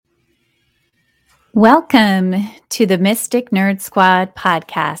Welcome to the Mystic Nerd Squad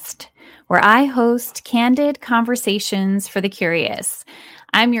podcast, where I host candid conversations for the curious.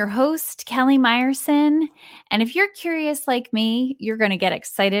 I'm your host, Kelly Meyerson, and if you're curious like me, you're going to get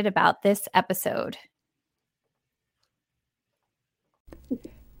excited about this episode.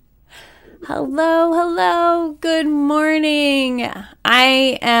 Hello, good morning.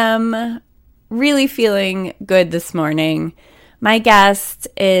 I am really feeling good this morning. My guest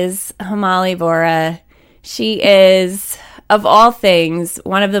is Hemali Vora. She is, of all things,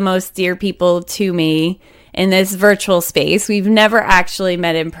 one of the most dear people to me in this virtual space. We've never actually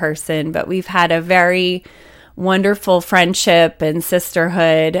met in person, but we've had a very wonderful friendship and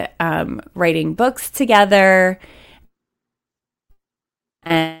sisterhood, writing books together.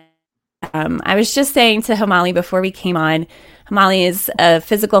 And I was just saying to Hemali before we came on, Hemali is a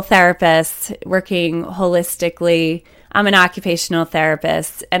physical therapist working holistically. I'm an occupational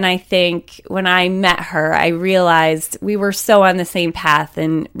therapist, and I think when I met her, I realized we were so on the same path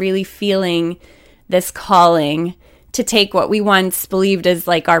and really feeling this calling to take what we once believed as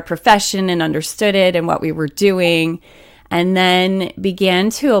like our profession and understood it and what we were doing, and then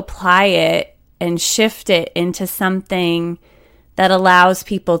began to apply it and shift it into something that allows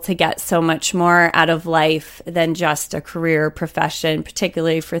people to get so much more out of life than just a career profession,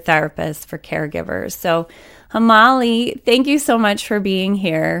 particularly for therapists, for caregivers. So Hemali, thank you so much for being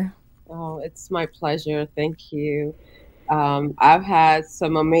here. Oh, it's my pleasure. Thank you. I've had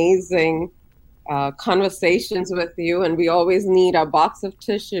some amazing conversations with you, and we always need a box of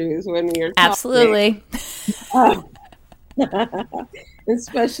tissues when we are talking. Absolutely.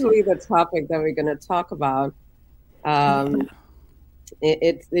 Especially the topic that we're going to talk about.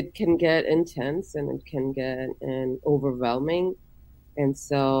 It can get intense and it can get overwhelming. And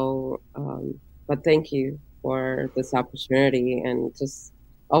so, but thank you for this opportunity, and just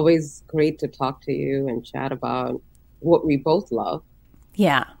always great to talk to you and chat about what we both love.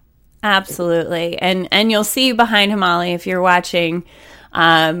 Yeah, absolutely. And you'll see behind Hemali, if you're watching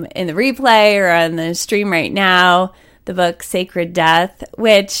in the replay or on the stream right now, the book Sacred Death,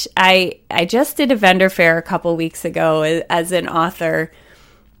 which I just did a vendor fair a couple weeks ago as an author.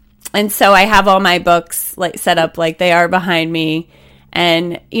 And so I have all my books like set up like they are behind me.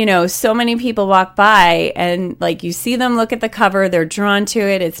 And, you know, so many people walk by and like you see them look at the cover, they're drawn to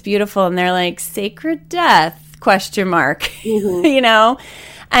it, it's beautiful, and they're like, Sacred Death, ? Mm-hmm. You know?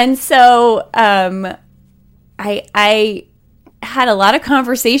 And so I had a lot of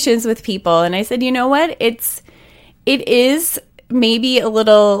conversations with people, and I said, you know what? It is maybe a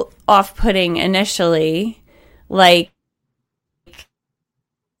little off-putting initially, like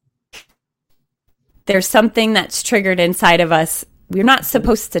there's something that's triggered inside of us. We're not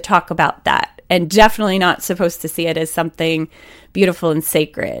supposed to talk about that, and definitely not supposed to see it as something beautiful and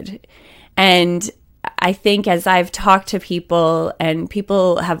sacred. And I think as I've talked to people and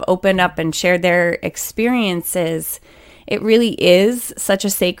people have opened up and shared their experiences, it really is such a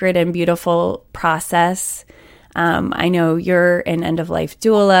sacred and beautiful process. I know you're an end-of-life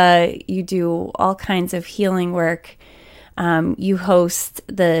doula. You do all kinds of healing work. You host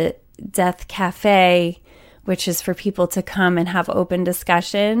the Death Cafe, which is for people to come and have open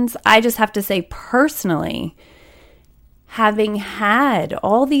discussions. I just have to say personally, having had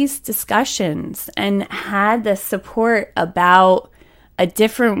all these discussions and had the support about a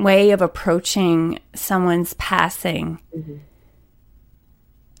different way of approaching someone's passing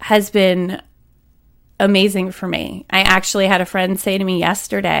has been amazing for me. I actually had a friend say to me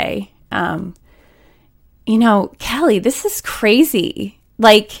yesterday, you know, Kelly, this is crazy.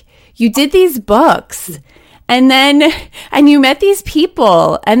 Like, you did these books and you met these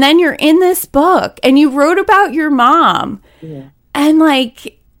people, and then you're in this book and you wrote about your mom. Yeah. And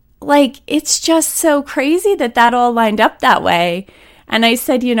like it's just so crazy that all lined up that way. And I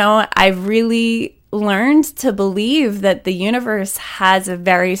said, you know, I've really learned to believe that the universe has a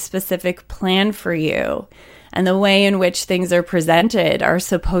very specific plan for you, and the way in which things are presented are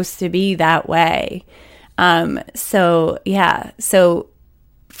supposed to be that way. So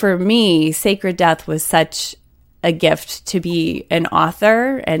for me, Sacred Death was such a gift to be an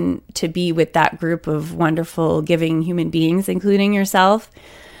author and to be with that group of wonderful, giving human beings, including yourself,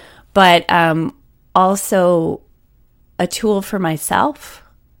 but also a tool for myself.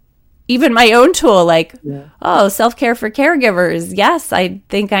 Even my own tool, like, self-care for caregivers. Yes, I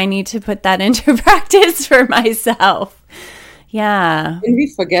think I need to put that into practice for myself. Yeah. And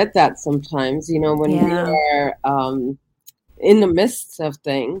we forget that sometimes, you know, when we are in the midst of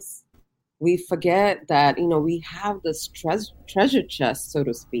things, we forget that, you know, we have this treasure chest, so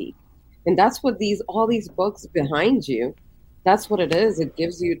to speak. And that's what all these books behind you, that's what it is. It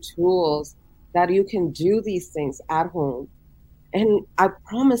gives you tools that you can do these things at home. And I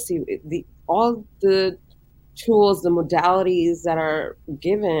promise you, all the tools, the modalities that are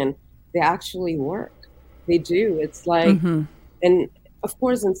given, they actually work. They do. It's like, Mm-hmm. and of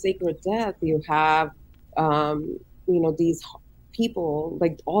course, in Sacred Death, you have, these people,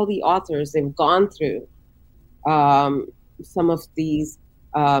 like all the authors, they've gone through um, some of these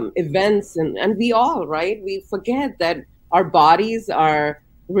events, and we all, right? We forget that our bodies are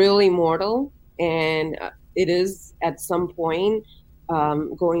really mortal, and it is at some point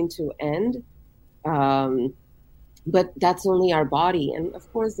going to end. Um, but that's only our body, and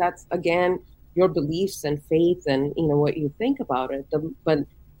of course, that's again your beliefs and faith, and what you think about it. But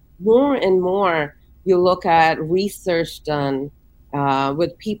more and more, you look at research done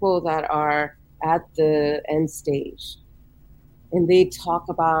with people that are at the end stage, and they talk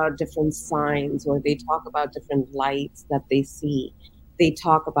about different signs, or they talk about different lights that they see. They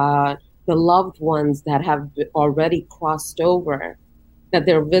talk about the loved ones that have already crossed over, that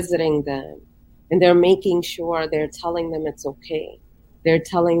they're visiting them, and they're making sure they're telling them it's okay. They're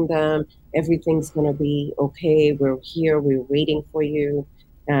telling them everything's going to be okay. We're here. We're waiting for you.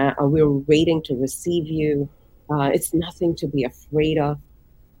 We're waiting to receive you. It's nothing to be afraid of.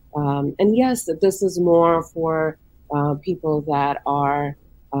 And yes, this is more for people that are,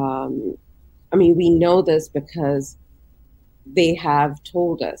 we know this because they have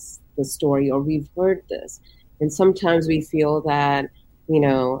told us the story, or we've heard this. And sometimes we feel that,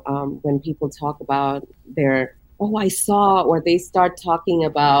 when people talk about their, oh, I saw, or they start talking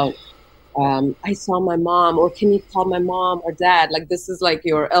about, I saw my mom, or can you call my mom or dad? Like, this is like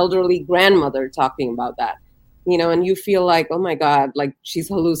your elderly grandmother talking about that, and you feel like, oh my God, like she's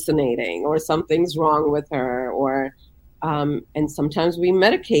hallucinating, or something's wrong with her, or, and sometimes we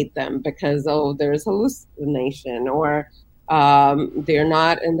medicate them because, oh, there's hallucination, or they're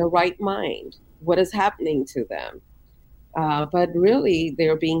not in the right mind. What is happening to them? But really,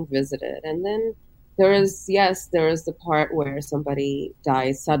 they're being visited. And then there is the part where somebody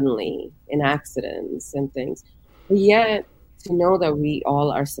dies suddenly in accidents and things. But yet, to know that we all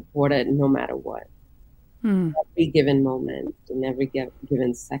are supported no matter what, every given moment, in every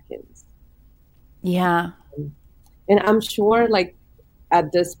given second. Yeah. And I'm sure, like,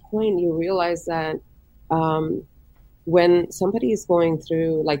 at this point, you realize that when somebody is going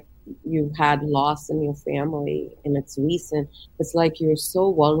through, like, you've had loss in your family and it's recent, it's like you're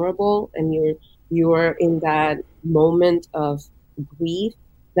so vulnerable, and you're in that moment of grief,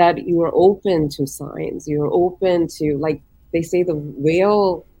 that you're open to signs. You're open to, like they say, the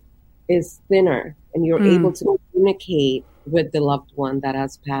veil is thinner, and you're able to communicate with the loved one that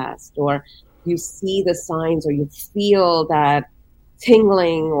has passed, or you see the signs, or you feel that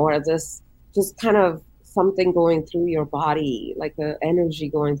tingling, or this just kind of something going through your body, like the energy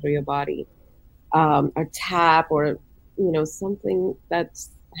going through your body, a tap, or something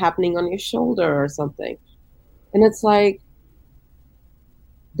that's happening on your shoulder or something. And it's like,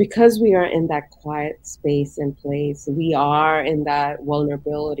 because we are in that quiet space and place, we are in that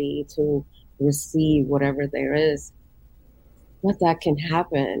vulnerability to receive whatever there is, but that can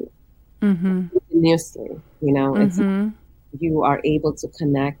happen continuously. It's, you are able to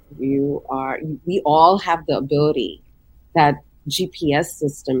connect. We all have the ability, that GPS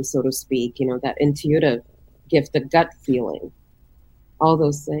system, so to speak, that intuitive gift, the gut feeling, all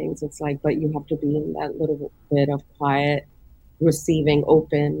those things. It's like, but you have to be in that little bit of quiet, receiving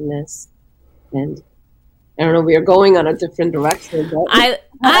openness. And I don't know, we are going on a different direction. But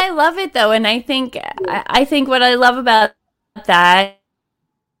I love it though. And I think what I love about that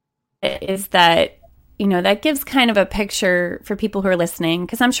is that, that gives kind of a picture for people who are listening,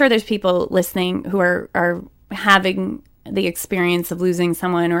 because I'm sure there's people listening who are having the experience of losing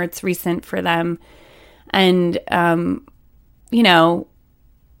someone, or it's recent for them. And,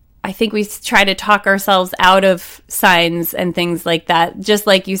 I think we try to talk ourselves out of signs and things like that. Just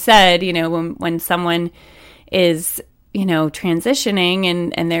like you said, when someone is,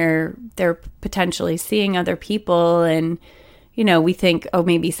 transitioning and they're potentially seeing other people, and, we think, oh,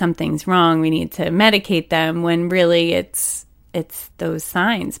 maybe something's wrong, we need to medicate them, when really it's those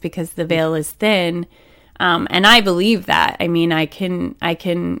signs, because the veil is thin. And I believe that. I mean, I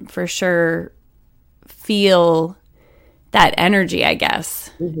can for sure feel that energy, I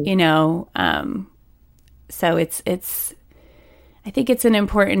guess, so it's, I think it's an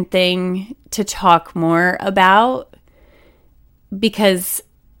important thing to talk more about, because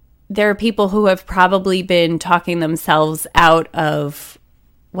there are people who have probably been talking themselves out of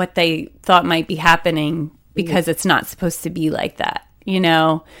what they thought might be happening, because it's not supposed to be like that,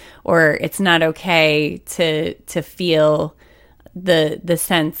 or it's not okay to feel the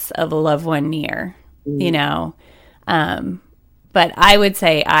sense of a loved one near, you Mm. know. But I would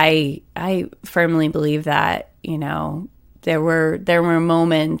say I firmly believe that, you know, there were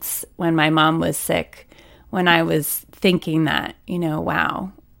moments when my mom was sick when I was thinking that, you know,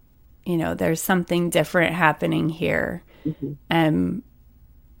 wow, you know, there's something different happening here. Mhm.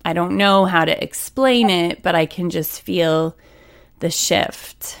 I don't know how to explain it, but I can just feel the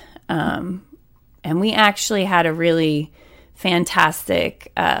shift. And we actually had a really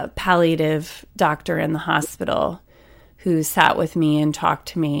fantastic palliative doctor in the hospital who sat with me and talked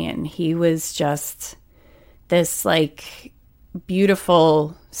to me. And he was just this like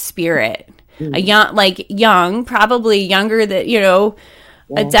beautiful spirit, a Mm. young, probably younger than, you know,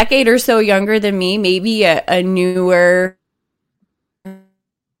 a Yeah. decade or so younger than me, maybe a newer,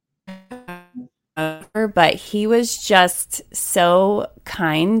 but he was just so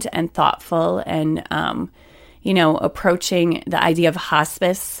kind and thoughtful and, you know, approaching the idea of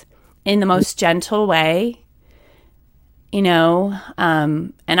hospice in the most gentle way, you know,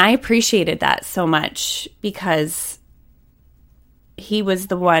 and I appreciated that so much because he was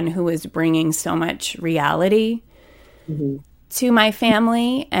the one who was bringing so much reality Mhm. to my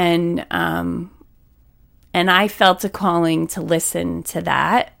family, and I felt a calling to listen to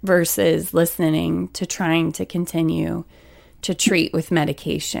that versus listening to trying to continue to treat with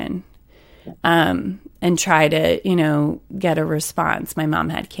medication, and try to, you know, get a response. My mom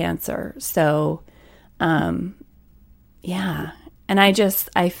had cancer. So, yeah. And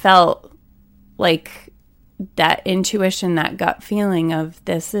I felt like that intuition, that gut feeling of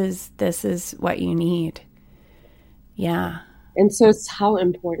this is what you need. Yeah. And so it's how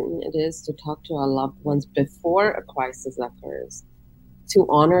important it is to talk to our loved ones before a crisis occurs, to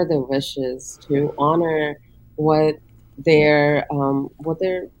honor their wishes, to honor what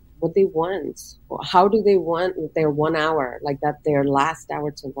what they want. How do they want their 1 hour, like that, their last hour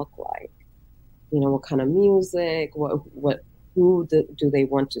to look like? You know, what kind of music? Do they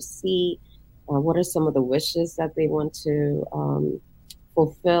want to see? What are some of the wishes that they want to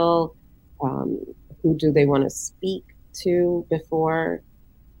fulfill? Um, who do they want to speak to before?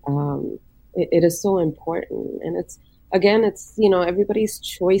 It is so important, and it's again, it's, you know, everybody's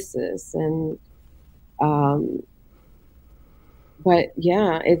choices, and um, but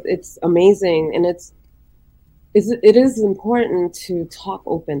yeah, it's amazing, and it is important to talk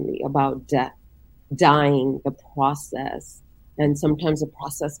openly about death, dying, the process, and sometimes the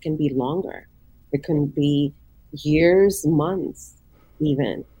process can be longer. It can be years, months,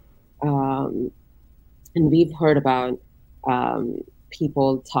 even. Um, and we've heard about um,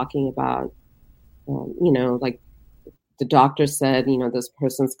 people talking about, you know, like the doctor said, you know, this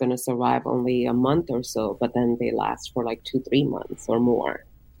person's going to survive only a month or so, but then they last for like 2, 3 months or more.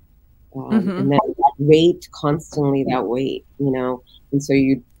 Mm-hmm. And then that wait, constantly that wait, you know, and so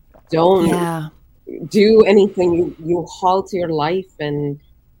you don't Yeah. do anything. You halt your life, and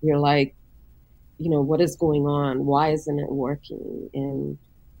you're like, you know, what is going on? Why isn't it working? And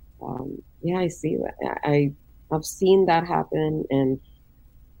yeah, I see that. I've seen that happen, and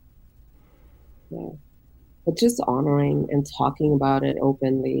yeah, but just honoring and talking about it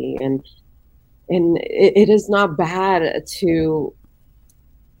openly, and it is not bad to,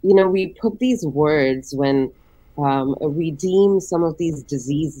 you know, we put these words when we deem some of these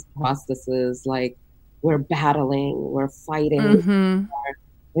disease processes like we're battling, we're fighting. Mm-hmm.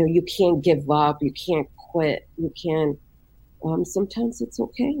 You know, you can't give up, you can't quit, you can't. Sometimes it's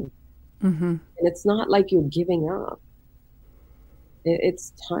okay, and Mm-hmm. it's not like you're giving up.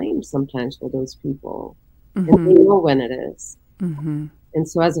 It's time sometimes for those people, and Mm-hmm. they know when it is. Mm-hmm. And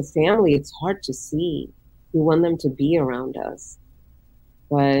so, as a family, it's hard to see. We want them to be around us,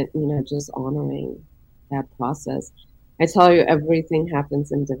 but you know, just honoring that process. I tell you, everything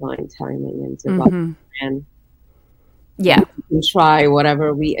happens in divine timing and divine Mm-hmm. plan. Yeah. We can try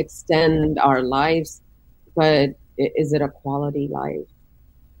whatever, we extend our lives, but is it a quality life?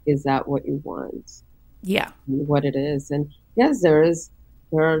 Is that what you want? Yeah. What it is? And yes, there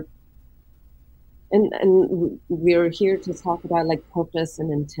are, and we're here to talk about like purpose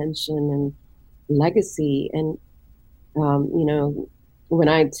and intention and legacy. And you know, when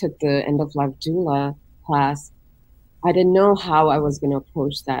I took the end of life doula class, I didn't know how I was going to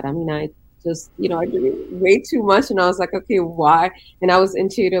approach that. I mean, I just, you know, I did way too much, and I was like, okay, why? And I was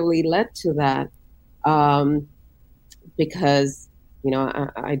intuitively led to that, um, because, you know,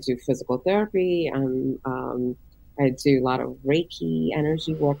 I do physical therapy. I do a lot of Reiki,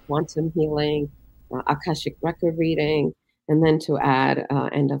 energy work, quantum healing, Akashic record reading, and then to add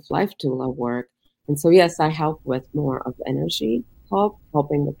end of life doula work. And so, yes, I help with more of energy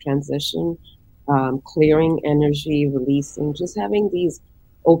helping the transition. clearing energy, releasing, just having these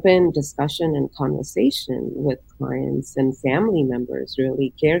open discussion and conversation with clients and family members,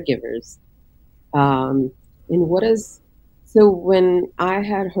 really caregivers. Um, and what is so when I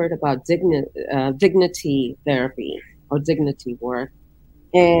had heard about dignity therapy or dignity work,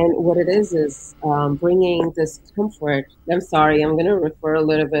 and what it is bringing this comfort. I'm sorry, I'm going to refer a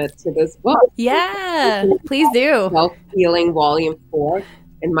little bit to this book. Yeah, please do. Self Healing, Volume 4,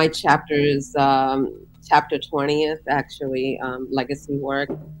 and my chapter is chapter 20th, actually, legacy work,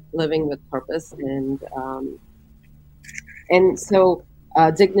 living with purpose, and so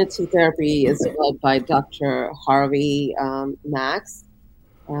dignity therapy is developed by Dr. Harvey Max.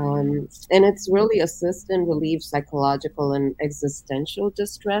 And it's really assist and relieve psychological and existential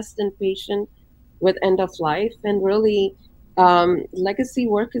distress in patients with end of life. And really, legacy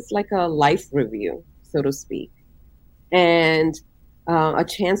work is like a life review, so to speak, and a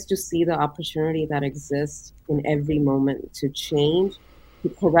chance to see the opportunity that exists in every moment to change, to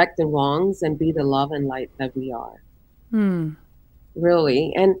correct the wrongs, and be the love and light that we are.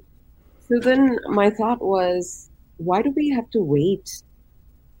 Really. And so then my thought was, why do we have to wait?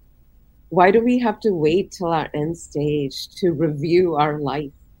 Why do we have to wait till our end stage to review our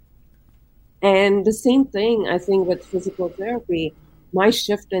life? And the same thing, I think, with physical therapy, my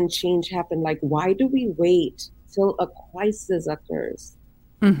shift and change happened. Like, why do we wait till a crisis occurs?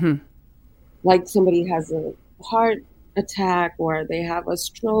 Like somebody has a heart attack or they have a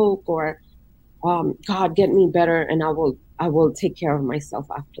stroke or, God, get me better and I will take care of myself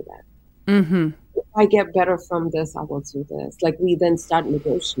after that. If I get better from this, I will do this. Like we then start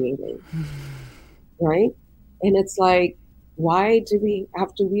negotiating, right? And it's like, why do we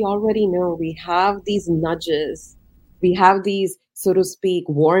have to? We already know we have these nudges, we have these, so to speak,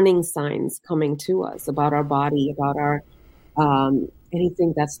 warning signs coming to us about our body, about our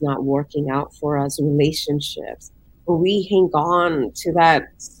anything that's not working out for us, relationships. But we hang on to that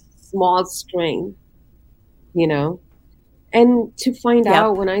small string, you know, and to find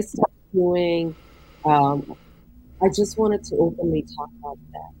out when I started doing, I just wanted to openly talk about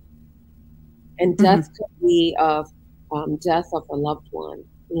death. And death could be of death of a loved one,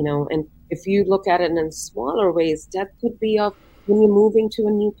 you know, and if you look at it in smaller ways, death could be of when you're moving to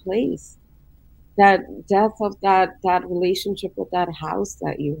a new place, that death of that relationship with that house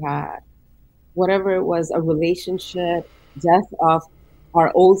that you had, whatever it was, a relationship, death of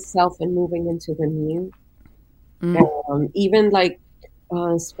our old self and moving into the new. Even like,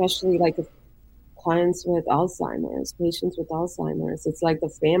 especially like if clients with Alzheimer's, patients with Alzheimer's, it's like the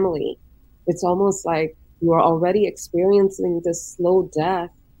family. It's almost like you are already experiencing this slow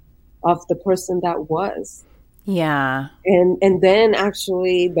death of the person that was. Yeah. And then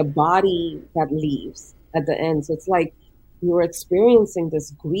actually the body that leaves at the end. So it's like you're experiencing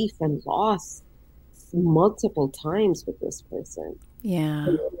this grief and loss multiple times with this person. Yeah.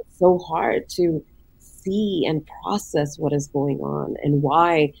 And it's so hard to see and process what is going on and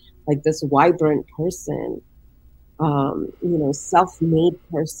why, like this vibrant person, you know, self-made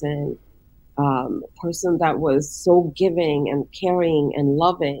person, person that was so giving and caring and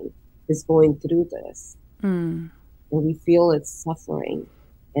loving is going through this. And we feel its suffering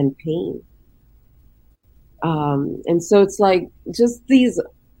and pain. And so it's like just these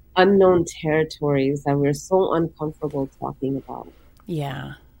unknown territories that we're so uncomfortable talking about.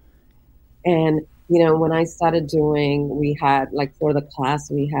 Yeah. And, you know, when I started doing, we had, like for the class,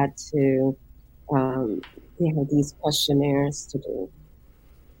 we had to, you know, these questionnaires to do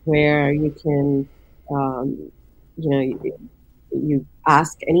where you can, you know, you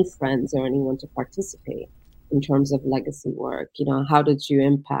ask any friends or anyone to participate in terms of legacy work. You know, how did you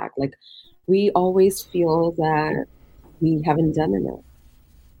impact? Like, we always feel that we haven't done enough.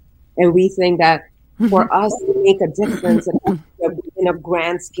 And we think that for us to make a difference in a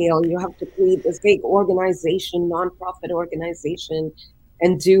grand scale, you have to create this big organization, nonprofit organization,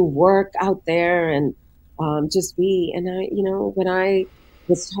 and do work out there and just be. And I, you know, when I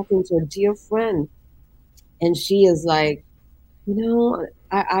was talking to a dear friend, and she is like, you know,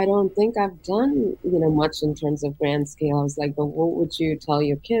 I don't think I've done, you know, much in terms of grand scale. I was like, but what would you tell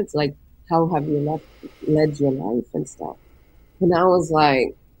your kids? Like, how have you led your life and stuff? And I was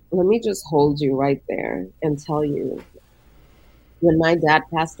like, let me just hold you right there and tell you, when my dad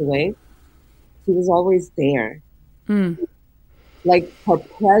passed away, he was always there. Like her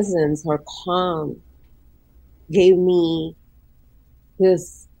presence, her calm gave me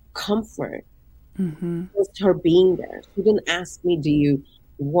this comfort. Just her being there. She didn't ask me, do you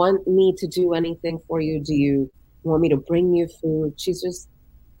want me to do anything for you? Do you want me to bring you food? She's just,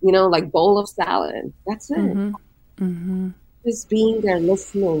 you know, like bowl of salad. That's it. Just being there,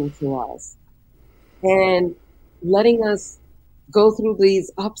 listening to us. and letting us go through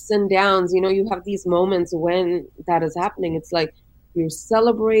these ups and downs. You know, you have these moments when that is happening. It's like you're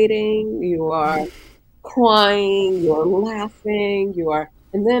celebrating, you are crying, you're laughing,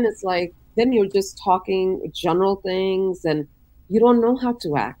 and then it's like, then you're just talking general things and you don't know how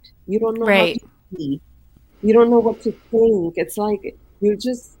to act. You don't know how to Right. be. You don't know what to think. It's like you're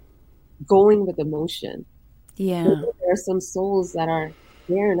just going with emotion. And Yeah. there are some souls that are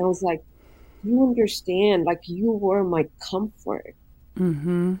there, and I was like, you understand, like you were my comfort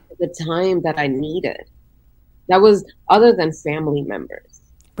Mm-hmm. at the time that I needed. That was other than family members.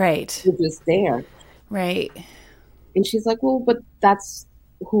 Right. You're just there. Right. And she's like, well, but that's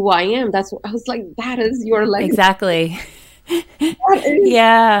who I am. That's what I was like, that is your legacy. Exactly. That is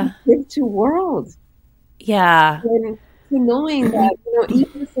Yeah. give to world. Yeah. And to knowing that, you know,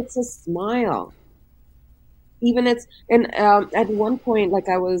 even if it's a smile, even it's, and at one point, like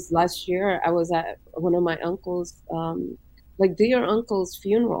I was last year, I was at one of my uncle's, like dear uncle's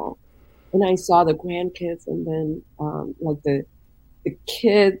funeral, and I saw the grandkids, and then like the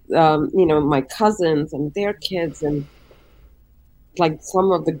kids, you know, my cousins and their kids, and like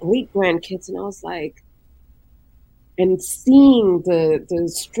some of the great grandkids, and I was like, and seeing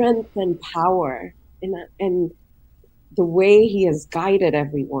the strength and power, and the way he has guided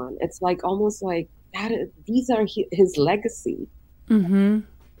everyone, it's like almost like that. These are his legacy. Mm-hmm.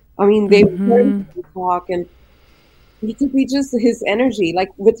 I mean, they would hear Mm-hmm. him talk, and he could be just his energy. Like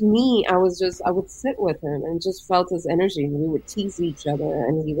with me, I would sit with him and just felt his energy, and we would tease each other,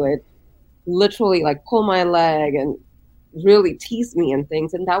 and he would literally like pull my leg and really tease me and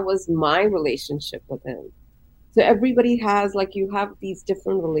things. And that was my relationship with him. So everybody has, like, you have these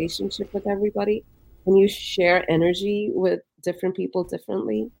different relationship with everybody, and you share energy with different people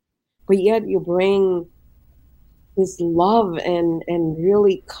differently, but yet you bring this love and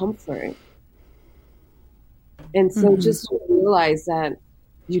really comfort. And so Mm-hmm. just to realize that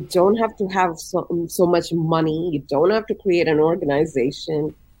you don't have to have so much money, you don't have to create an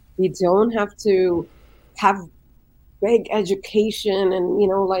organization, you don't have to have big education, and you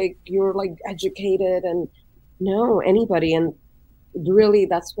know, like you're like educated, and no, anybody. And really,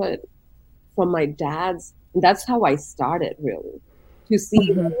 that's what, from my dad's, and that's how I started, really, to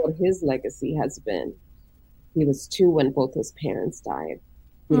see Mm-hmm. what his legacy has been. He was 2 when both his parents died.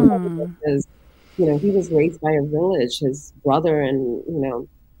 He loved Mm. his, you know, he was raised by a village. His brother and, you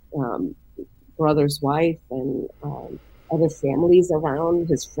know, brother's wife, and other families around,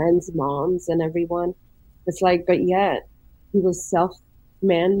 his friends' moms and everyone. It's like, but yet he was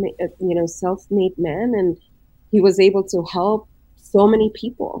self-made man, and he was able to help so many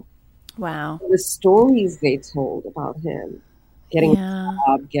people. Wow. The stories they told about him, getting Yeah.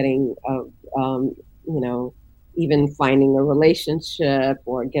 a job, getting you know, even finding a relationship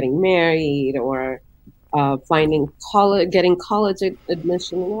or getting married, or finding college, getting college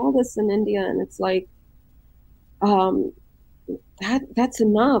admission, and all this in India. And it's like, um, that's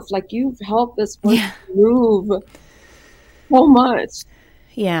enough. Like, you've helped this person Yeah. move so much.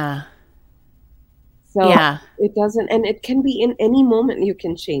 Yeah. So Yeah. it doesn't, and it can be in any moment you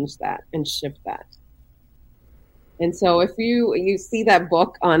can change that and shift that. And so if you see that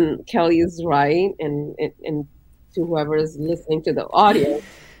book on Kelly's right, and to whoever is listening to the audio,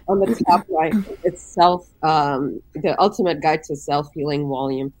 on the top right, it's the Ultimate Guide to Self-Healing,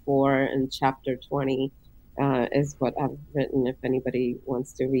 Volume 4, and Chapter 20 is what I've written, if anybody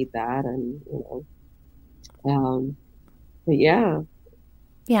wants to read that. And, you know, but yeah.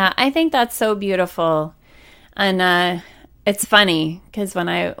 Yeah. I think that's so beautiful. And it's funny because when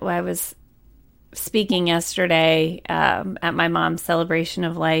I was speaking yesterday at my mom's celebration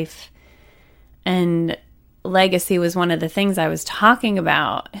of life, and legacy was one of the things I was talking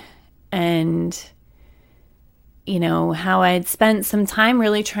about. And, you know, how I had spent some time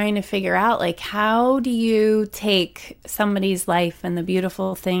really trying to figure out, like, how do you take somebody's life and the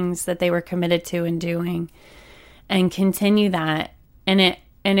beautiful things that they were committed to and doing and continue that? And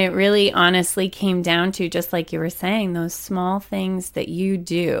it really honestly came down to, just like you were saying, those small things that you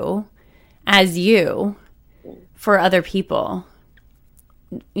do as you for other people,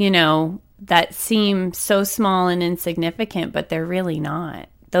 you know, that seem so small and insignificant, but they're really not.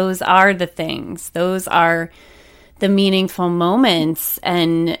 Those are the things. Those are the meaningful moments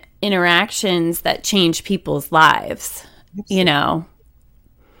and interactions that change people's lives, you Absolutely. know?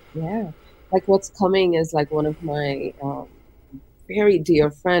 Yeah. Like, what's coming is like one of my very dear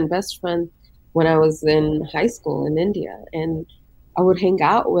friend, best friend, when I was in high school in India, and I would hang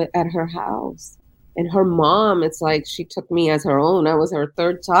out at her house. And her mom, it's like she took me as her own. I was her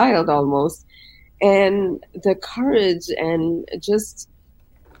third child almost. And the courage and just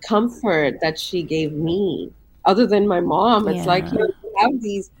comfort that she gave me. Other than my mom, it's like, Yeah. you have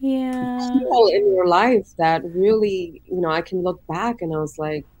these Yeah. people in your life that really, I can look back and I was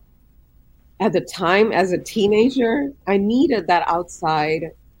like, at the time as a teenager, I needed that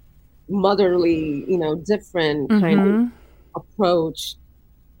outside motherly, different kind of Mm-hmm. approach,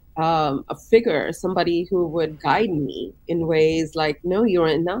 a figure, somebody who would guide me in ways like, no, you're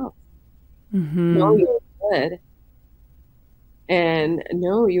enough. No, Mm-hmm. you're good. And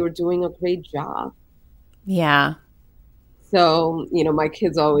no, you're doing a great job. Yeah. So, my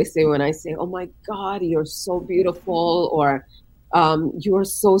kids always say when I say, oh my God, you're so beautiful, or you're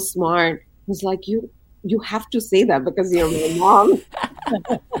so smart. It's like, you have to say that because you're my mom.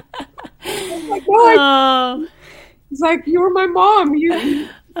 I'm like, no, Oh. it's like, you're my mom. You of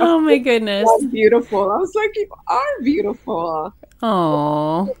Oh my course goodness. you are beautiful. I was like, you are beautiful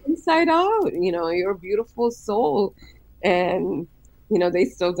Oh. inside out. You're a beautiful soul. And, they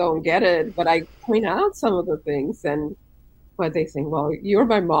still don't get it. But I point out some of the things, and but they think, well, you're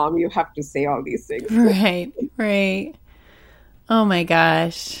my mom. You have to say all these things. Right. Right. Oh my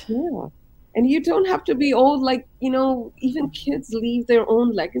gosh. Yeah. And you don't have to be old. Like, even kids leave their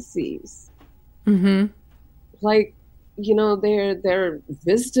own legacies. Mm-hmm. Like, their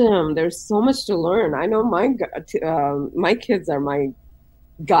wisdom. There's so much to learn. I know my kids are my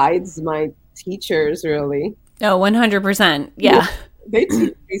guides, my teachers, really. Oh, 100%. Yeah. They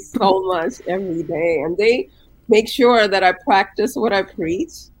teach me so much every day, and they make sure that I practice what I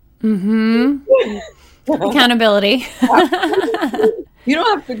preach. Mm-hmm. Accountability. You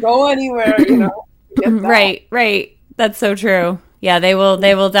don't have to go anywhere, Right, right. That's so true. Yeah, they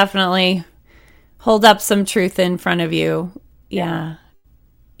will definitely hold up some truth in front of you. Yeah.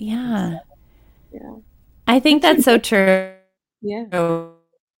 Yeah. Yeah. I think that's so true. Yeah.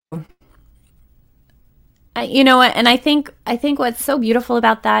 You know what? And I think what's so beautiful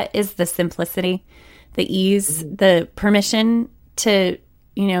about that is the simplicity, the ease, the permission to,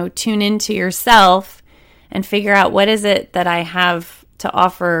 tune into yourself and figure out what is it that I have to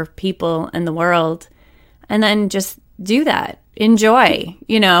offer people in the world, and then just do that. Enjoy,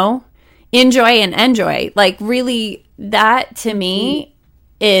 enjoy and enjoy. Like, really, that to me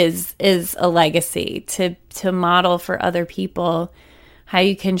is a legacy to model for other people how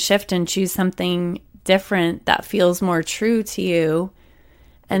you can shift and choose something different that feels more true to you.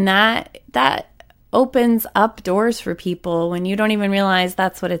 And that opens up doors for people when you don't even realize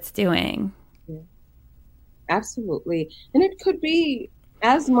that's what it's doing. Absolutely. And it could be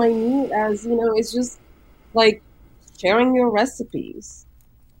as minute as, it's just like sharing your recipes,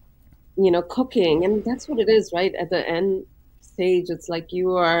 cooking. And that's what it is, right? At the end stage, it's like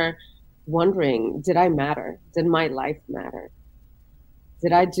you are wondering, did I matter? Did my life matter?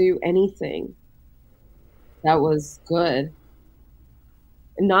 Did I do anything that was good?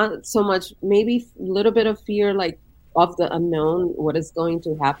 And not so much, maybe a little bit of fear, like of the unknown, what is going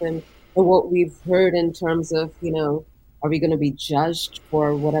to happen, or what we've heard in terms of, are we going to be judged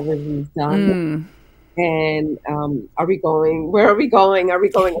for whatever we've done? And where are we going? Are we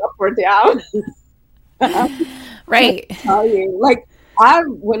going up or down? Right. I tell you, like,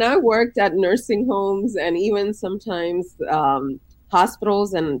 when I worked at nursing homes and even sometimes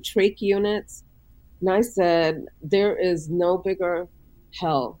hospitals and trach units, and I said, there is no bigger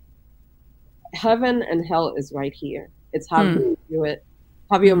hell. Heaven and hell is right here. It's how you do it,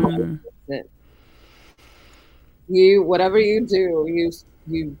 how your mind does it. Whatever you do,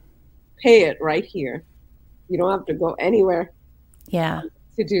 you pay it right here. You don't have to go anywhere. Yeah.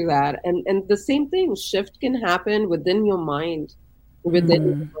 To do that. And the same thing, shift can happen within your mind, within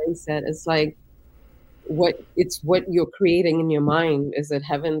your mindset. It's like what you're creating in your mind. Is it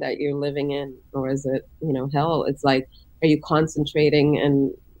heaven that you're living in, or is it, hell? It's like, are you concentrating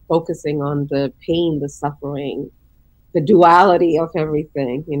and focusing on the pain, the suffering, the duality of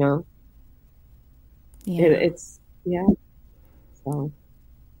everything, Yeah. It's so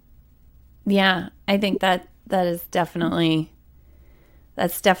yeah, I think that is definitely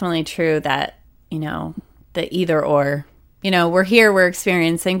true, that, the either or, we're here, we're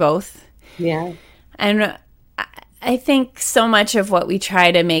experiencing both. Yeah. And I think so much of what we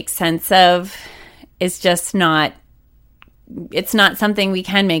try to make sense of is just it's not something we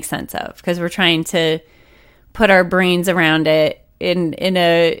can make sense of, because we're trying to put our brains around it in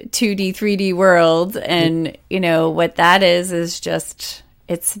a 2D, 3D world. And, what that is just,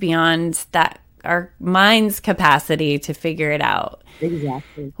 it's beyond that, our mind's capacity to figure it out.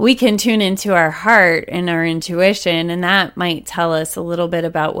 Exactly. We can tune into our heart and our intuition, and that might tell us a little bit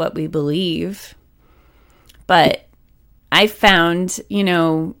about what we believe. But I found,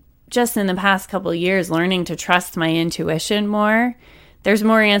 just in the past couple of years, learning to trust my intuition more, there's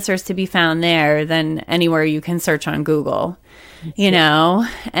more answers to be found there than anywhere you can search on Google, you know,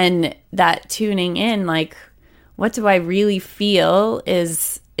 and that tuning in, like, what do I really feel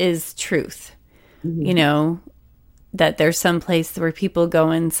is truth, you know, that there's some place where people go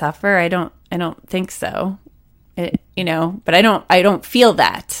and suffer. I don't think so, you know, but I don't feel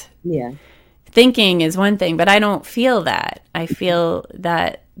that. Yeah. Thinking is one thing, but I don't feel that. I feel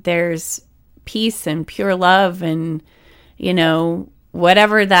that there's peace and pure love and, you know,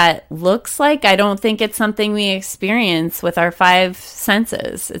 whatever that looks like. I don't think it's something we experience with our five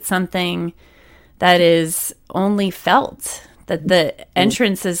senses. It's something that is only felt, that the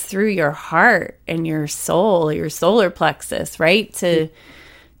entrance is through your heart and your soul, your solar plexus, right? To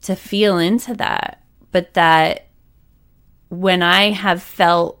feel into that. But that when I have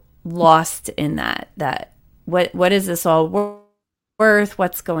felt lost in that what is this all worth?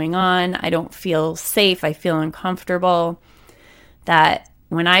 What's going on? I don't feel safe. I feel uncomfortable. That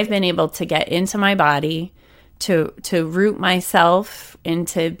when I've been able to get into my body, to root myself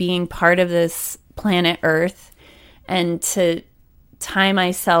into being part of this planet Earth, and to tie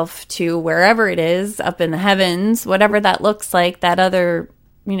myself to wherever it is up in the heavens, whatever that looks like, that other,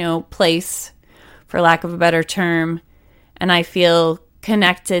 you know, place, for lack of a better term, and I feel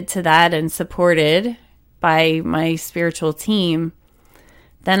connected to that and supported by my spiritual team,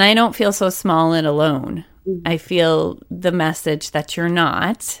 then I don't feel so small and alone. I feel the message that you're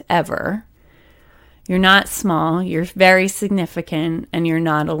not ever. You're not small. You're very significant, and you're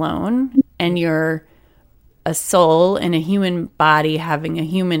not alone. And you're a soul in a human body having a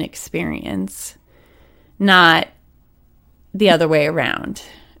human experience, not the other way around.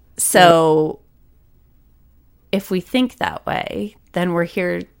 So if we think that way, then we're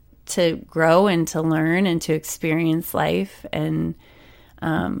here to grow and to learn and to experience life, and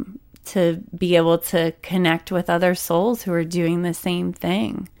to be able to connect with other souls who are doing the same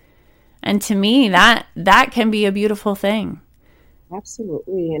thing. And to me, that can be a beautiful thing.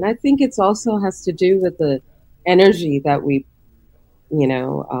 Absolutely. And I think it's also has to do with the energy that we, you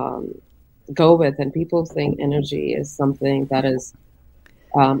know, go with. And people think energy is something that is,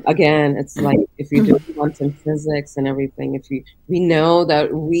 again, it's like if you do quantum physics and everything, we know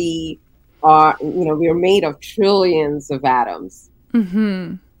that we are, you know, we are made of trillions of atoms.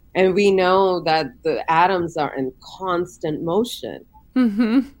 Mm-hmm. And we know that the atoms are in constant motion.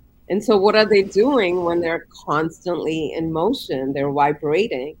 Mm-hmm. And so what are they doing when they're constantly in motion? They're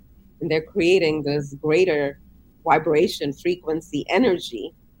vibrating, and they're creating this greater vibration, frequency,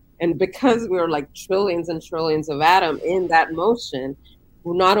 energy. And because we're like trillions and trillions of atoms in that motion,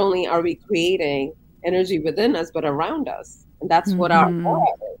 not only are we creating energy within us, but around us. And that's what our aura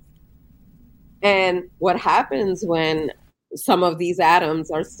is. And what happens when some of these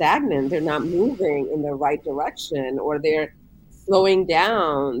atoms are stagnant, they're not moving in the right direction, or they're slowing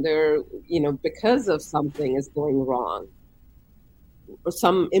down, they're, you know, because of something is going wrong, or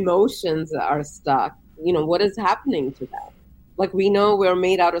some emotions are stuck, you know, what is happening to them? Like, we know we're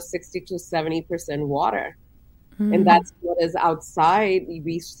made out of 60 to 70% water. And that's what is outside.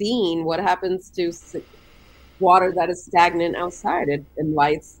 We've seen what happens to water that is stagnant outside. It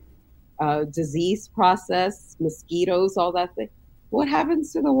invites disease process, mosquitoes, all that thing. What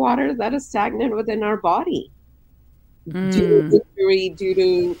happens to the water that is stagnant within our body? Due to injury, due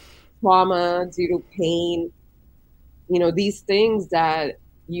to trauma, due to pain, you know, these things that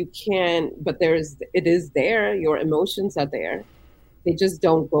you can't, but it is there, your emotions are there. They just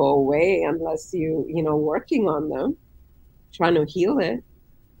don't go away unless you know, working on them, trying to heal it.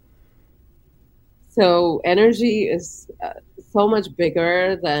 So energy is so much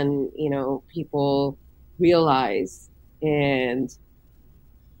bigger than, you know, people realize and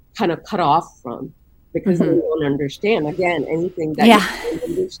kind of cut off from, because they don't understand. Again, anything that you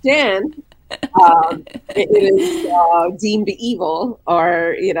don't understand, it is deemed evil,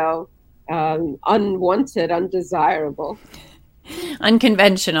 or, you know, unwanted, undesirable.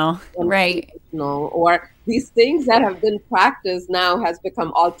 Unconventional, right? Or these things that have been practiced now has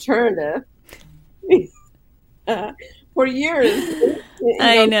become alternative for years.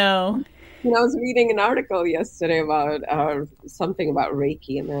 I know. You know, I was reading an article yesterday about something about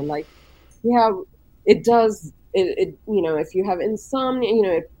Reiki, and they're like, yeah, it does. It you know, if you have insomnia, you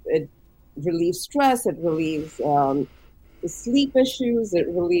know, it relieves stress, it relieves the sleep issues, it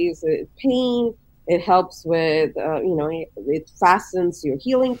relieves pain. It helps with, you know, it fastens your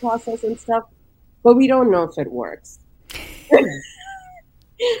healing process and stuff, but we don't know if it works.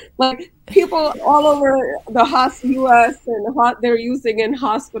 Like, people all over the U.S. and they're using in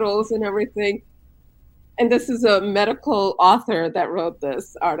hospitals and everything. And this is a medical author that wrote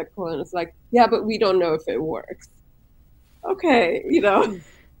this article, and it's like, yeah, but we don't know if it works. Okay, you know.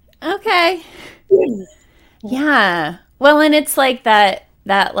 Okay. Yeah. Well, and it's like that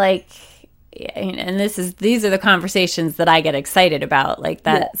like and these are the conversations that I get excited about, like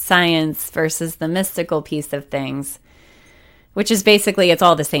Yeah, that science versus the mystical piece of things, which is basically it's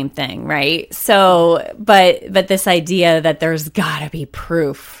all the same thing, right? So, but this idea that there's got to be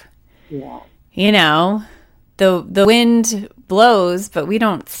proof. yeah, You know, the wind blows, but we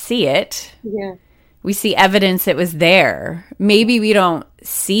don't see it. yeah, We see evidence it was there. Maybe we don't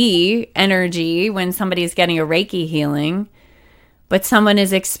see energy when somebody's getting a Reiki healing, but someone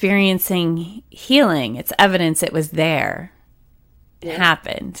is experiencing healing. It's evidence it was there. It yeah.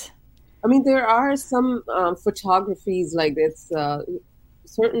 happened. I mean, there are some photographies like it's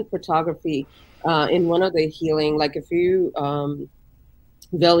certain photography in one of the healing. Like if you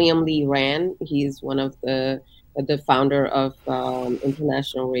William Lee Rand, he's one of the founder of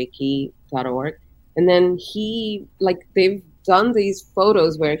International Reiki.org, and then he like they've done these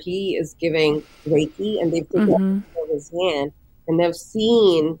photos where he is giving Reiki, and they've taken a picture of his hand, and they've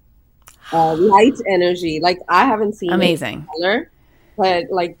seen light energy. Like I haven't seen it Amazing. color, but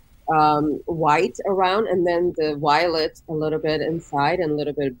like white around, and then the violet a little bit inside, and a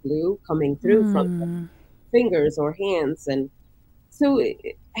little bit of blue coming through from the fingers or hands, and so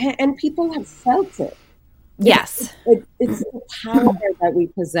and people have felt it. Yes. It's the power that we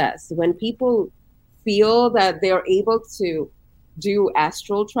possess when people feel that they're able to do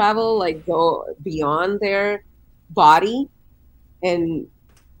astral travel, like go beyond their body and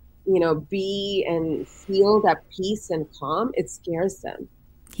be and feel that peace and calm. It scares them,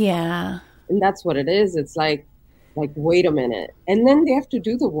 Yeah. and that's what it is. It's like wait a minute, and then they have to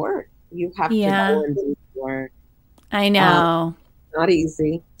do the work. You have to Yeah. go and do the work. I know. Not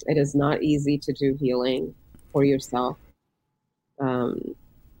easy. It is not easy to do healing for yourself. Um,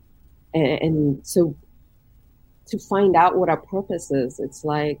 and so to find out what our purpose is, it's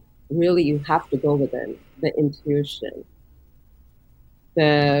like really you have to go within the intuition.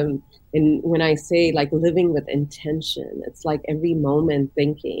 And when I say like living with intention, it's like every moment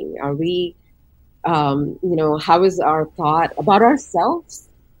thinking, are we, how is our thought about ourselves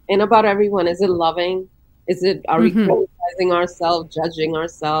and about everyone? Is it loving? Are we criticizing ourselves, judging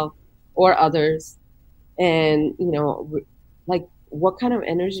ourselves or others? And, like what kind of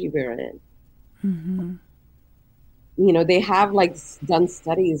energy we're in. They have like done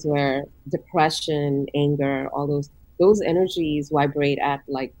studies where depression, anger, all those energies vibrate at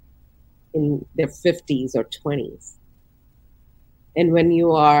like in their 50s or 20s. And when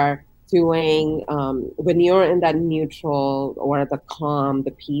you are doing, when you're in that neutral or the calm,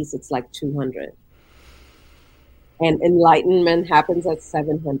 the peace, it's like 200. And enlightenment happens at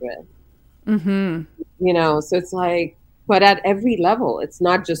 700. So it's like, but at every level, it's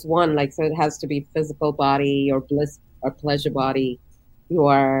not just one. Like, so it has to be physical body or bliss or pleasure body.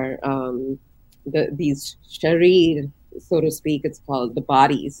 Your these sharir, so to speak, it's called the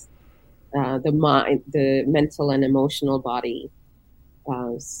bodies, the mind, the mental and emotional body,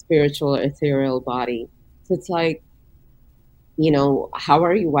 spiritual, ethereal body. So it's like, how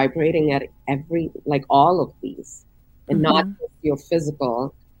are you vibrating at like all of these, and not just your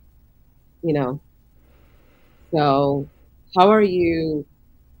physical, So how are you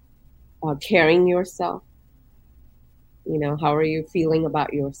carrying yourself? How are you feeling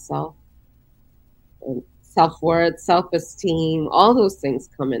about yourself? And self-worth, self-esteem, all those things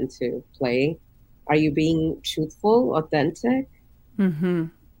come into play. Are you being truthful, authentic?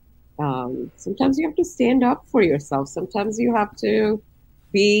 Sometimes you have to stand up for yourself. Sometimes you have to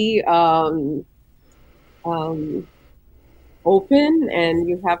be open, and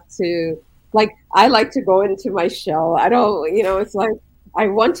you have to, like, I like to go into my shell. I don't, it's like I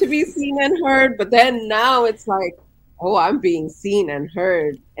want to be seen and heard, but then now it's like, oh, I'm being seen and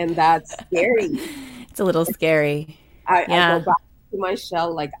heard, and that's scary. It's a little scary. I go back to my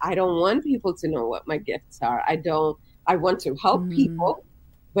shell. Like, I don't want people to know what my gifts are. I want to help people,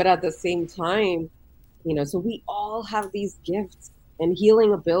 but at the same time, so we all have these gifts and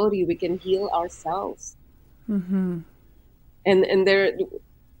healing ability. We can heal ourselves. And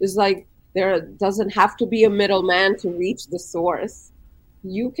there's like, there doesn't have to be a middleman to reach the source.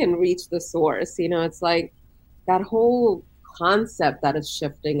 You can reach the source. It's like that whole concept that is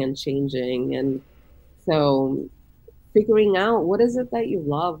shifting and changing. And so figuring out what is it that you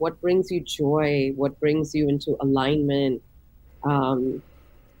love, what brings you joy, what brings you into alignment in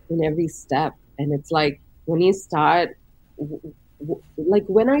every step. And it's like when you start, like,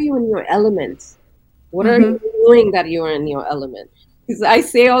 when are you in your element? What are you doing that you're in your element? Because I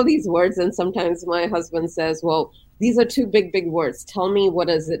say all these words, and sometimes my husband says, well, these are two big words. Tell me, what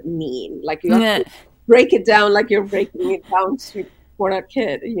does it mean? Like, you have to break it down like you're breaking it down for a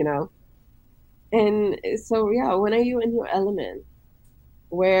kid, And so, yeah, when are you in your element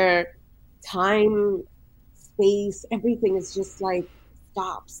where time, space, everything is just like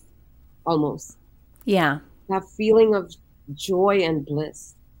stops almost? Yeah. That feeling of joy and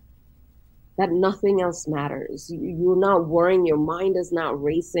bliss, that nothing else matters. You're not worrying. Your mind is not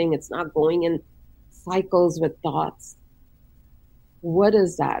racing. It's not going in cycles with thoughts. What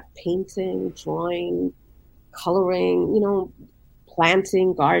is that? Painting, drawing, coloring,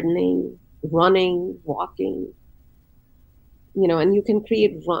 planting, gardening, running, walking, and you can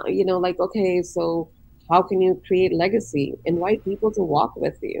create, like, okay, so how can you create legacy? Invite people to walk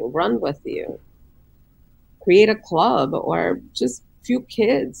with you, run with you, create a club or just few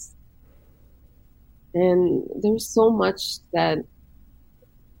kids. And there's so much that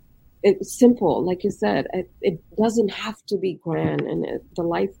it's simple, like you said, it doesn't have to be grand, and the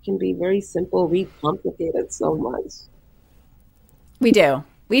life can be very simple. We complicate it so much. We do.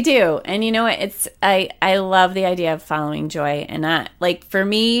 We do. And you know what? I love the idea of following joy, and that, like, for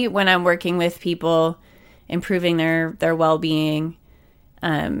me, when I'm working with people, improving their well-being,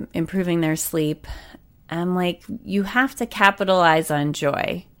 improving their sleep, I'm like, you have to capitalize on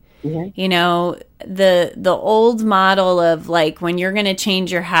joy. The old model of, like, when you're going to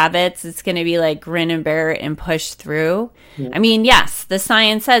change your habits, it's going to be like grin and bear it and push through. I mean, yes, the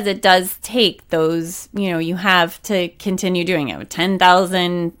science says it does take those, you have to continue doing it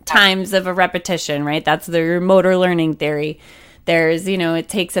 10,000 times of a repetition, right? That's the motor learning theory. There's, it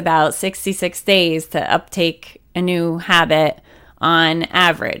takes about 66 days to uptake a new habit on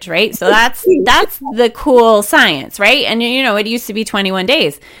average, right? So that's the cool science, right? And it used to be 21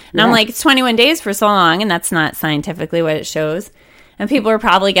 days. And I'm like, it's 21 days for so long, and that's not scientifically what it shows. And people are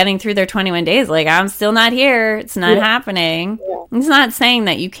probably getting through their 21 days like, I'm still not here. It's not happening. It's not saying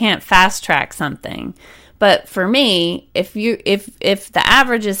that you can't fast track something. But for me, if the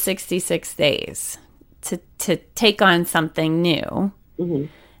average is 66 days to take on something new,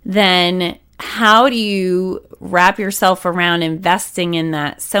 then how do you wrap yourself around investing in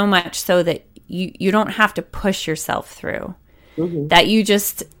that so much so that you don't have to push yourself through? That you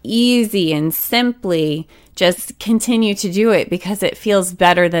just easy and simply just continue to do it because it feels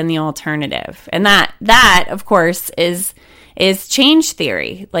better than the alternative. And that of course is change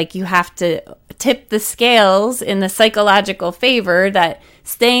theory. Like, you have to tip the scales in the psychological favor that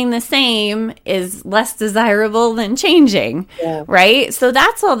staying the same is less desirable than changing, right? So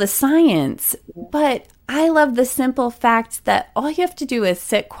that's all the science. But I love the simple fact that all you have to do is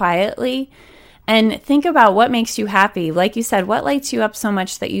sit quietly and think about what makes you happy. Like you said, what lights you up so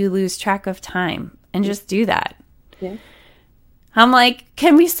much that you lose track of time, and just do that. I'm like,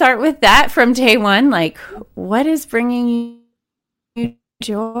 can we start with that from day one? Like, what is bringing you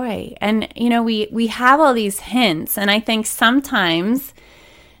joy? And, we have all these hints, and I think sometimes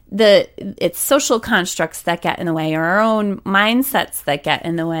it's social constructs that get in the way, or our own mindsets that get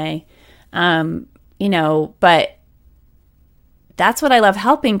in the way. But that's what I love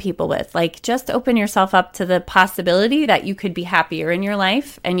helping people with. Like, just open yourself up to the possibility that you could be happier in your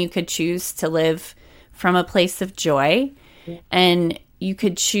life, and you could choose to live from a place of joy, and you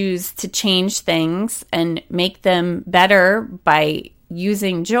could choose to change things and make them better by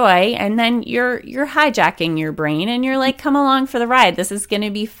using joy. And then you're hijacking your brain, and you're like, come along for the ride. This is going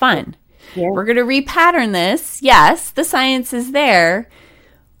to be fun. We're going to repattern this. Yes, the science is there.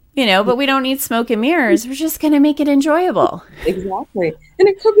 But we don't need smoke and mirrors. We're just going to make it enjoyable. Exactly. And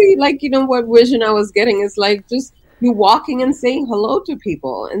it could be like, what vision I was getting is like just you walking and saying hello to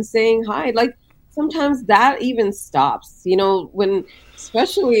people and saying hi. Like, sometimes that even stops, when,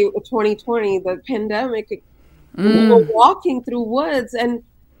 especially 2020, the pandemic, we were walking through woods and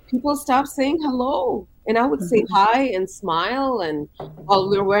people stopped saying hello. And I would say hi and smile, and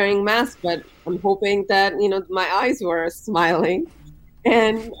we're wearing masks, but I'm hoping that, my eyes were smiling.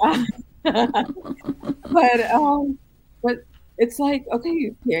 And but it's like,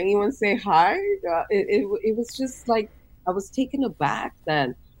 okay, can anyone say hi? It was just like I was taken aback that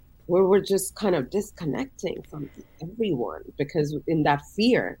we were just kind of disconnecting from everyone because in that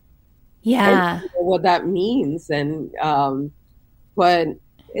fear, and what that means, and but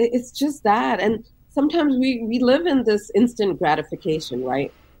it's just that, and sometimes we live in this instant gratification,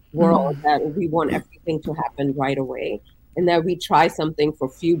 right, world that we want everything to happen right away. And that we try something for a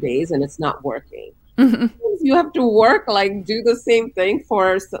few days and it's not working. You have to work, like, do the same thing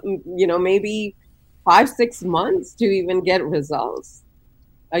for some, maybe 5-6 months to even get results.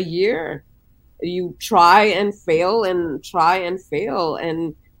 A year, you try and fail and try and fail,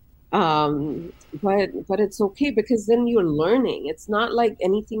 and but it's okay because then you're learning. It's not like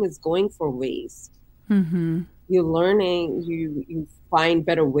anything is going for waste. Mm-hmm. You're learning, you find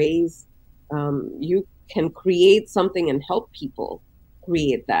better ways. You can create something and help people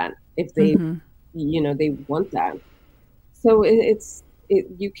create that if they, Mm-hmm. they want that. So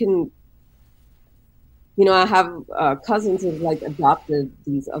you can, I have cousins who've like adopted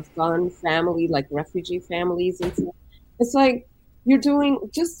these Afghan family, like refugee families and stuff. It's like you're doing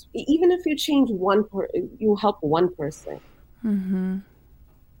just even if you change you help one person. Mm-hmm.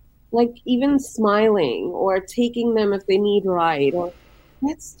 Like even smiling or taking them if they need ride, or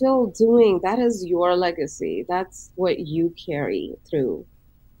that's still doing, that is your legacy. That's what you carry through.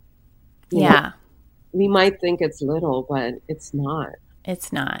 You know, Yeah, we might think it's little, but it's not.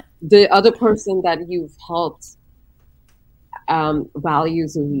 it's not. The other person that you've helped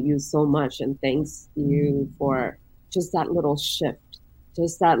values you so much and thanks you for just that little shift,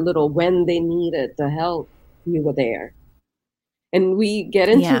 just that little, when they needed the help, you were there. And we get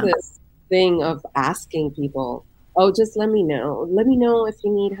into Yeah. this thing of asking people, oh, just let me know. Let me know if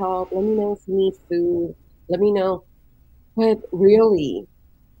you need help. Let me know if you need food. Let me know. But really,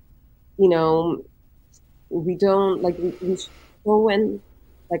 you know, we don't like, we go and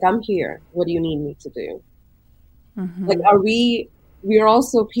like, I'm here. What do you need me to do? Like, Mm-hmm. we are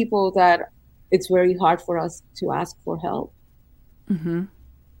also people that it's very hard for us to ask for help. Mm-hmm.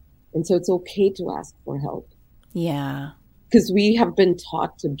 And so it's okay to ask for help Yeah. because we have been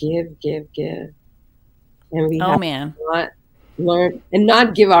taught to give, give, give. And we Oh have man. not learned and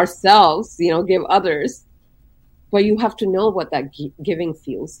not give ourselves, give others. But you have to know what that giving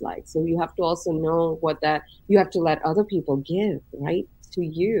feels like. So you have to also know you have to let other people give, right, to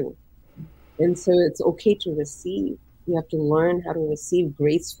you. And so it's okay to receive. You have to learn how to receive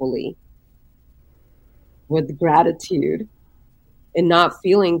gracefully with gratitude and not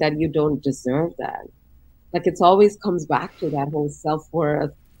feeling that you don't deserve that. Like it's always comes back to that whole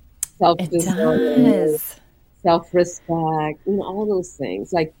self-worth, It self-deserve, does. self-respect, all those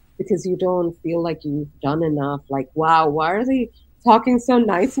things. Like, because you don't feel like you've done enough. Like, wow, why are they talking so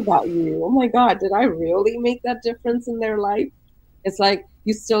nice about you? Oh my God, did I really make that difference in their life? It's like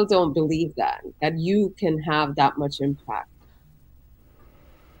you still don't believe that you can have that much impact.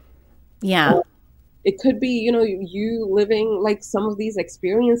 Yeah. Or it could be, you living like some of these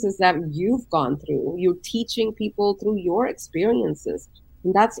experiences that you've gone through. You're teaching people through your experiences.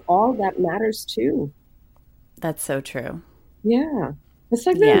 And that's all that matters too. That's so true. Yeah. It's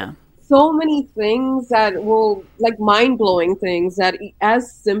like there's Yeah. so many things that will, like, mind blowing things that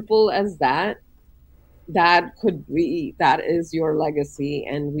as simple as that is your legacy.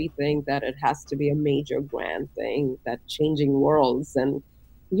 And we think that it has to be a major grand thing that changing worlds, and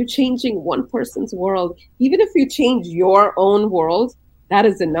you're changing one person's world. Even if you change your own world, that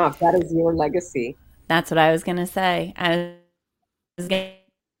is enough. That is your legacy. That's what I was gonna say. I was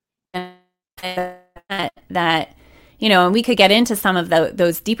gonna say that, and we could get into some of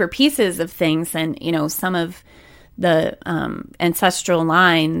those deeper pieces of things, and some of the ancestral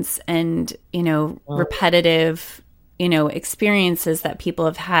lines, and repetitive experiences that people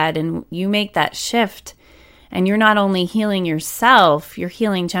have had, and you make that shift, and you're not only healing yourself, you're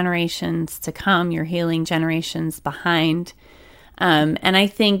healing generations to come, you're healing generations behind. And I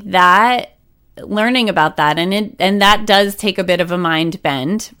think that learning about that, and that does take a bit of a mind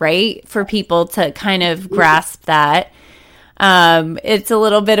bend, right, for people to kind of grasp that. It's a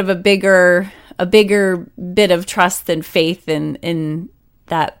little bit of a bigger bit of trust and faith in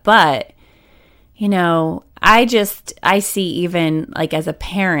that. But I see, even like as a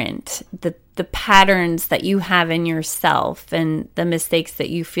parent, the patterns that you have in yourself and the mistakes that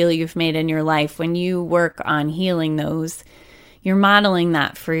you feel you've made in your life, when you work on healing those, you're modeling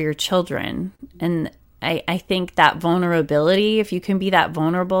that for your children. And I think that vulnerability, if you can be that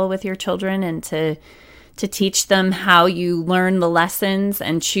vulnerable with your children, and to teach them how you learn the lessons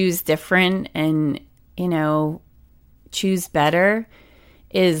and choose different, and choose better,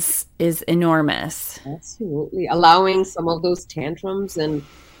 is enormous. Absolutely. Allowing some of those tantrums and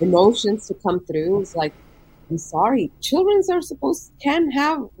emotions to come through is like, I'm sorry, children can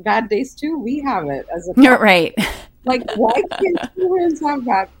have bad days too. We have it as a You're right. like, why can't children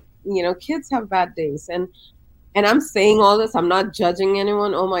have kids have bad days? And I'm saying all this, I'm not judging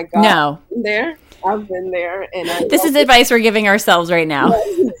anyone. Oh my God. No. I've been there. And this is advice we're giving ourselves right now.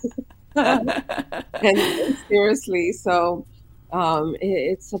 and seriously, so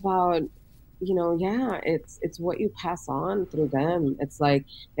it's about, it's what you pass on through them. It's like,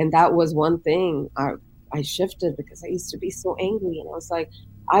 and that was one thing I shifted, because I used to be so angry, and I was like,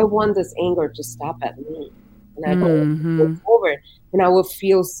 I want this anger to stop at me, and I go forward, and I would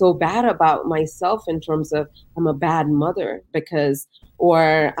feel so bad about myself in terms of I'm a bad mother, because,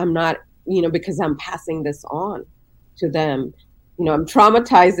 or I'm not, because I'm passing this on to them. I'm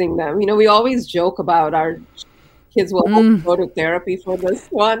traumatizing them. We always joke about our kids will have to go to therapy for this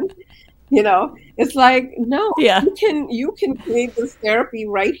one. It's like, no, Yeah. you can create this therapy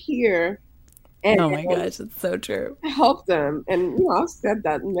right here and Oh my gosh, it's so true. help them. And I've said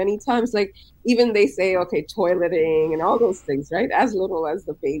that many times. Like, even they say, okay, toileting and all those things, right? As little as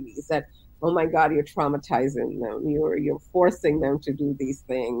the babies, that, oh my God, you're traumatizing them. You're forcing them to do these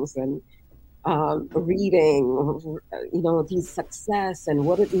things. And reading, these success and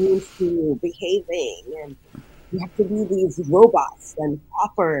what it means to behaving, and you have to be these robots and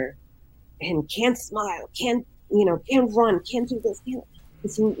proper and can't smile, can't run, can't do this.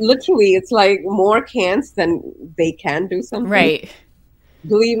 It's like more can'ts than they can do something. Right.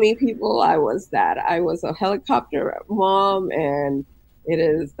 Believe me, people, I was that. I was a helicopter mom, and it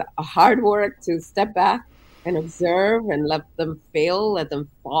is a hard work to step back and observe and let them fail, let them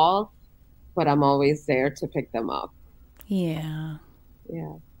fall. But I'm always there to pick them up. Yeah.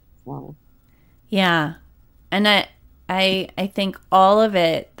 Yeah. Wow. Yeah. And I think all of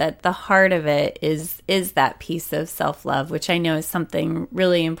it, that the heart of it is that piece of self-love, which I know is something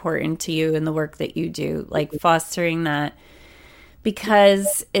really important to you in the work that you do, like fostering that,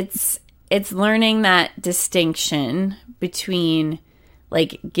 because it's learning that distinction between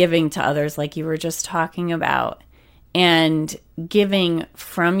like giving to others, like you were just talking about, and giving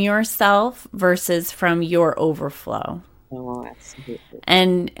from yourself versus from your overflow. Oh, absolutely.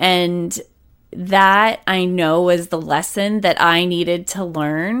 And that, I know, was the lesson that I needed to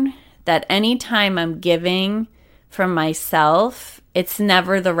learn, that anytime I'm giving from myself, it's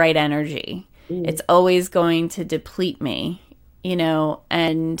never the right energy. It's always going to deplete me,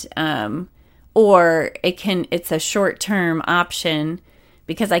 and or it's a short-term option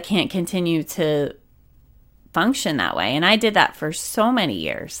because I can't continue to function that way. And I did that for so many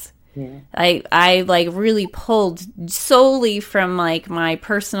years. Yeah. I like really pulled solely from like my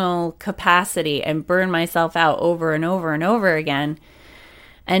personal capacity and burned myself out over and over and over again.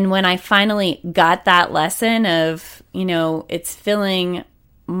 And when I finally got that lesson of, it's filling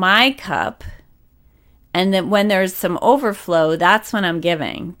my cup, and then when there's some overflow, that's when I'm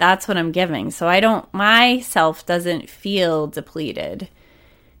giving. That's what I'm giving. So myself doesn't feel depleted.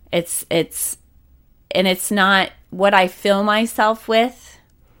 And it's not what I fill myself with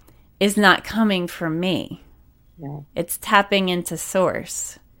is not coming from me. Yeah. It's tapping into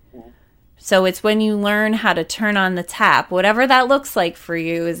source. Yeah. So it's when you learn how to turn on the tap, whatever that looks like for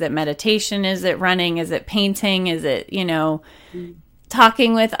you. Is it meditation? Is it running? Is it painting? Is it,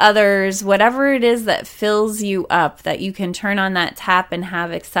 talking with others? Whatever it is that fills you up, that you can turn on that tap and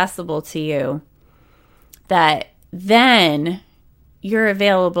have accessible to you, that then you're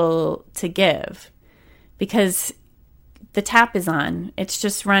available to give. Because the tap is on, it's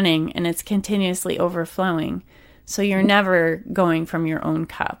just running, and it's continuously overflowing. So you're never going from your own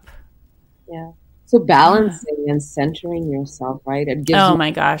cup. Yeah. So balancing and centering yourself, right? It gives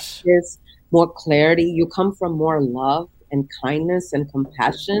my gosh, more clarity. You come from more love and kindness and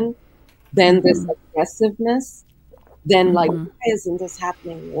compassion than this aggressiveness. Then like, why isn't this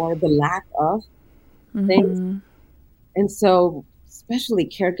happening? Or the lack of things. And so, especially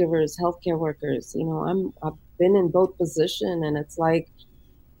caregivers, healthcare workers, I've been in both positions, and it's like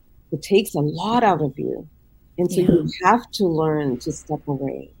it takes a lot out of you. And so you have to learn to step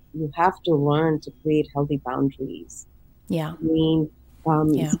away. You have to learn to create healthy boundaries. Yeah. I mean,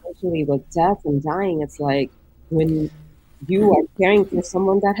 especially with death and dying, it's like when you are caring for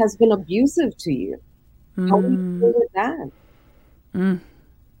someone that has been abusive to you, how do you deal with that? And,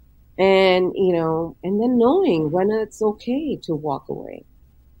 and then knowing when it's okay to walk away,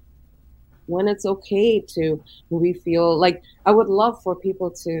 when it's okay to, we feel like, I would love for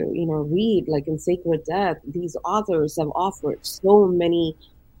people to, read, like in Sacred Death, these authors have offered so many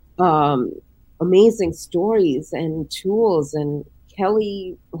amazing stories and tools, and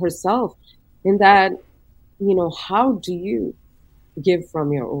Kelly herself, in that, how do you give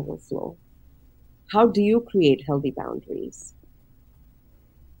from your overflow? How do you create healthy boundaries?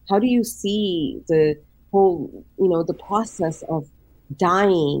 How do you see the whole, the process of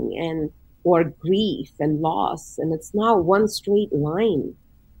dying and or grief and loss? And it's not one straight line.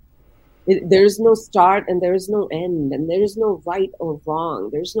 There's no start and there's no end, and there's no right or wrong.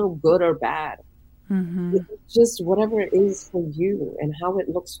 There's no good or bad. It's just whatever it is for you and how it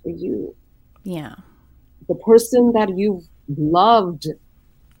looks for you. Yeah. The person that you've loved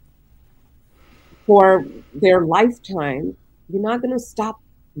for their lifetime, you're not going to stop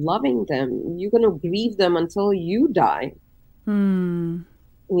loving them. You're going to grieve them until you die,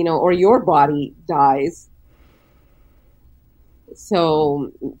 or your body dies.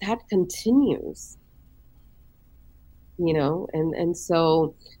 So that continues, and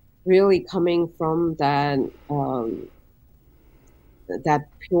so really coming from that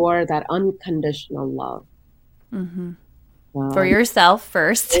pure, that unconditional love. Mm-hmm. For yourself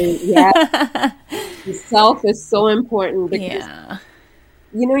first. Yeah, the self is so important because Yeah.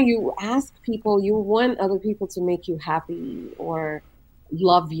 you ask people, you want other people to make you happy or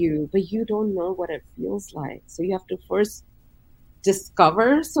love you, but you don't know what it feels like. So you have to first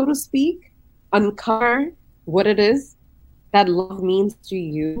discover, so to speak, uncover what it is that love means to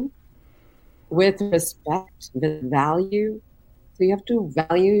you with respect, with value. So you have to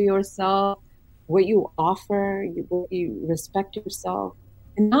value yourself, what you offer, what you respect yourself,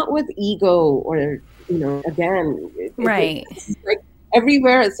 and not with ego or, again, Right. it's like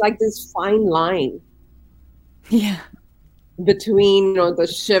everywhere, it's like this fine line Yeah. between, the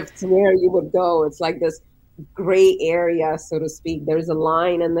shifts where you would go. It's like this gray area, so to speak. There's a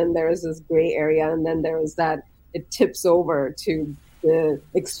line, and then there's this gray area, and then there is that it tips over to the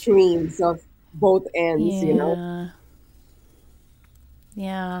extremes of both ends. Yeah.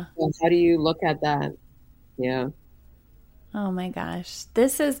 Yeah. So how do you look at that? Yeah. Oh my gosh.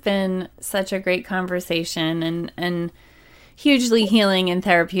 This has been such a great conversation and hugely healing and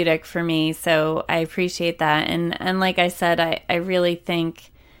therapeutic for me. So I appreciate that. And like I said, I really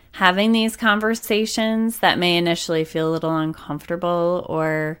think having these conversations that may initially feel a little uncomfortable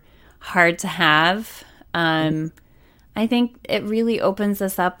or hard to have, I think it really opens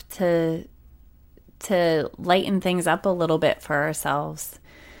us up to lighten things up a little bit for ourselves.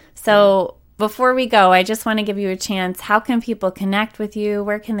 So before we go, I just want to give you a chance. How can people connect with you?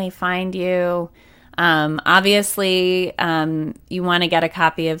 Where can they find you? Obviously, you want to get a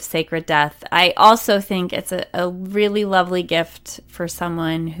copy of Sacred Death. I also think it's a really lovely gift for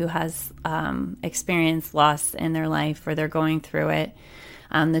someone who has experienced loss in their life or they're going through it.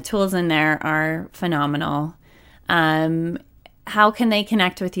 The tools in there are phenomenal. How can they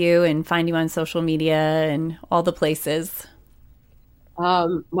connect with you and find you on social media and all the places?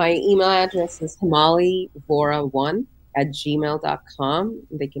 My email address is HemaliVora1@gmail.com.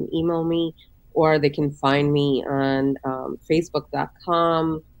 They can email me, or they can find me on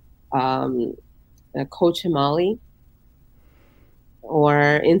Facebook.com, Coach Hemali,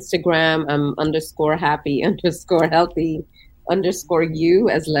 or Instagram. I'm _happy _healthy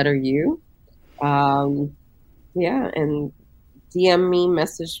 _you as letter U. Yeah, and DM me,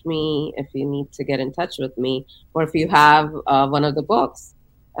 message me if you need to get in touch with me, or if you have one of the books,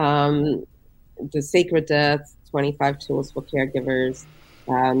 The Sacred Death, 25 Tools for Caregivers,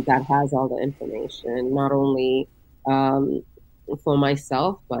 that has all the information, not only for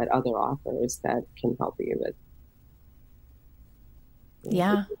myself, but other authors that can help you with.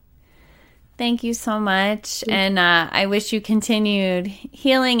 Yeah. Thank you so much. And I wish you continued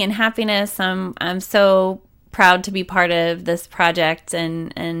healing and happiness. I'm so proud to be part of this project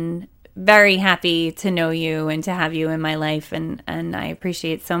and very happy to know you and to have you in my life. And I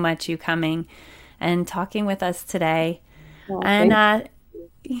appreciate so much you coming and talking with us today. Well, and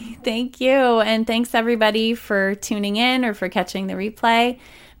thank you. And thanks everybody for tuning in or for catching the replay.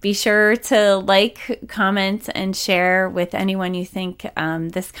 Be sure to like, comment, and share with anyone you think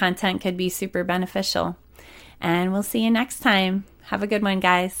this content could be super beneficial. And we'll see you next time. Have a good one,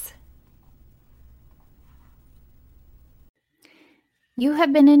 guys. You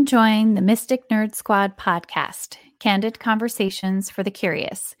have been enjoying the Mystic Nerd Squad podcast, Candid Conversations for the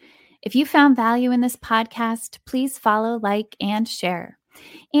Curious. If you found value in this podcast, please follow, like, and share.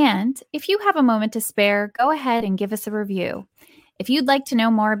 And if you have a moment to spare, go ahead and give us a review. If you'd like to know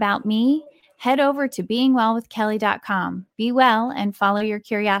more about me, head over to beingwellwithkelly.com. Be well and follow your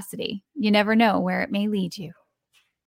curiosity. You never know where it may lead you.